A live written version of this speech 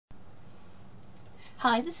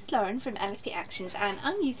Hi, this is Lauren from LSP Actions and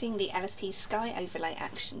I'm using the LSP Sky Overlay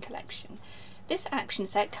Action Collection. This action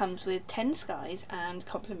set comes with 10 skies and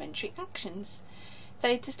complementary actions.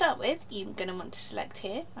 So to start with, you're going to want to select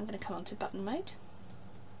here. I'm going to come on to button mode.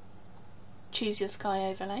 Choose your sky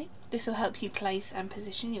overlay. This will help you place and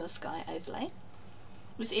position your sky overlay.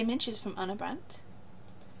 This image is from brandt.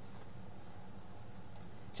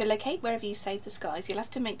 So locate wherever you save the skies. You'll have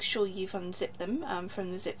to make sure you've unzipped them from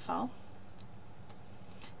the zip file.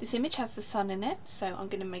 This image has the sun in it, so I'm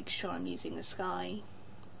going to make sure I'm using a sky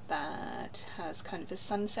that has kind of a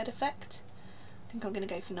sunset effect. I think I'm going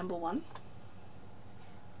to go for number 1.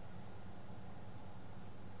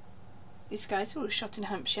 These skies were all shot in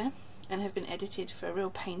Hampshire and have been edited for a real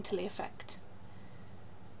painterly effect.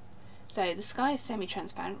 So the sky is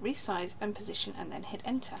semi-transparent, resize and position and then hit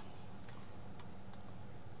enter.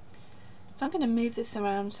 So I'm going to move this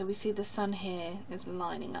around so we see the sun here is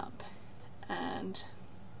lining up and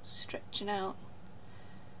stretching out,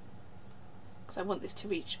 because I want this to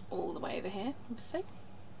reach all the way over here, obviously.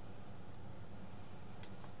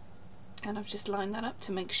 And I've just lined that up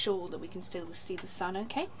to make sure that we can still see the sun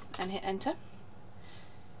okay, and hit enter.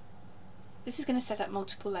 This is going to set up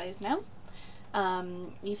multiple layers now.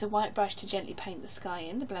 Use a white brush to gently paint the sky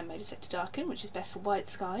in. The blend mode is set to darken, which is best for white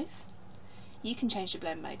skies. You can change the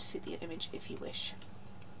blend mode to suit the image if you wish.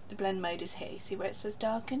 The blend mode is here. You see where it says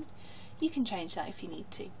darken? You can change that if you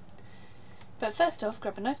need to. But first off,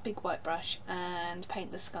 grab a nice big white brush and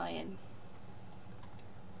paint the sky in.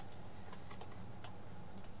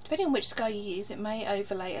 Depending on which sky you use, it may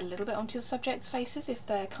overlay a little bit onto your subject's faces if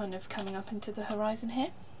they're kind of coming up into the horizon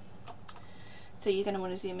here. So you're going to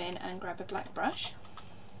want to zoom in and grab a black brush.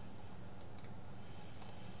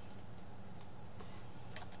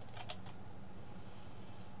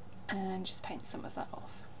 And just paint some of that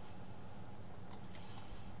off.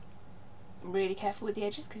 Really careful with the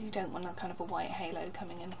edges because you don't want a kind of a white halo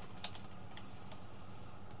coming in.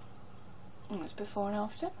 And that's before and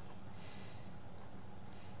after.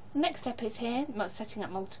 The next step is here, setting up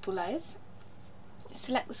multiple layers.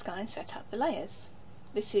 Select the sky and set up the layers.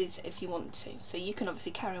 This is if you want to. So you can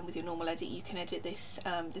obviously carry on with your normal edit. You can edit this,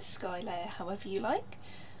 this sky layer however you like,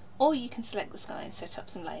 or you can select the sky and set up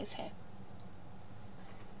some layers here.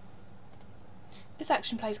 This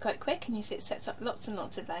action plays quite quick and you see it sets up lots and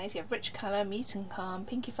lots of layers. You have rich colour, mute and calm,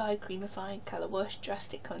 pinkified, creamified, colour wash,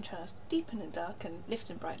 drastic contrast, deepen and darken,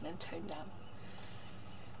 lift and brighten and tone down.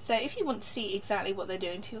 So if you want to see exactly what they're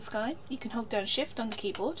doing to your sky, you can hold down Shift on the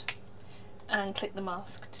keyboard and click the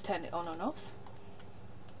mask to turn it on and off.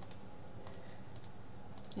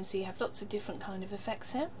 You see you have lots of different kind of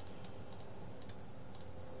effects here.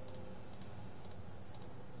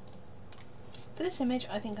 For this image,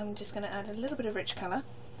 I think I'm just going to add a little bit of rich colour,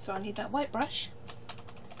 so I need that white brush.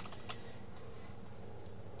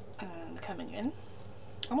 And coming in,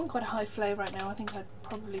 I'm on quite a high flow right now. I think I'd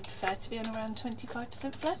probably prefer to be on around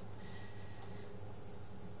 25% flow.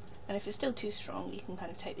 And if it's still too strong, you can kind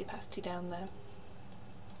of take the opacity down there.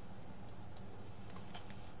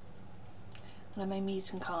 And I may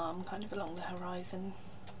mute and calm kind of along the horizon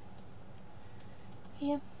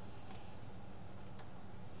here.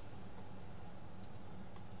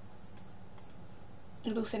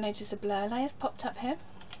 You'll also notice a blur layer has popped up here,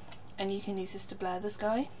 and you can use this to blur the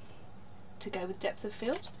sky to go with depth of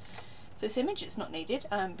field. For this image it's not needed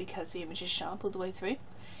because the image is sharp all the way through.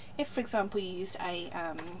 If for example you used a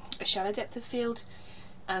shallow depth of field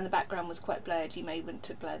and the background was quite blurred, you may want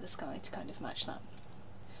to blur the sky to kind of match that.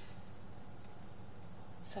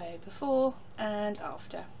 So before and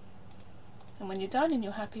after. And when you're done and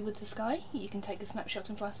you're happy with the sky, you can take a snapshot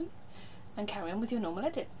and flatten and carry on with your normal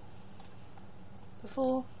edit.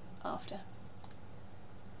 Before, after.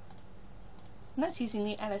 And that's using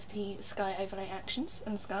the LSP Sky Overlay Actions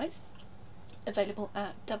and Skies, available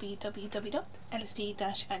at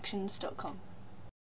www.lsp-actions.com.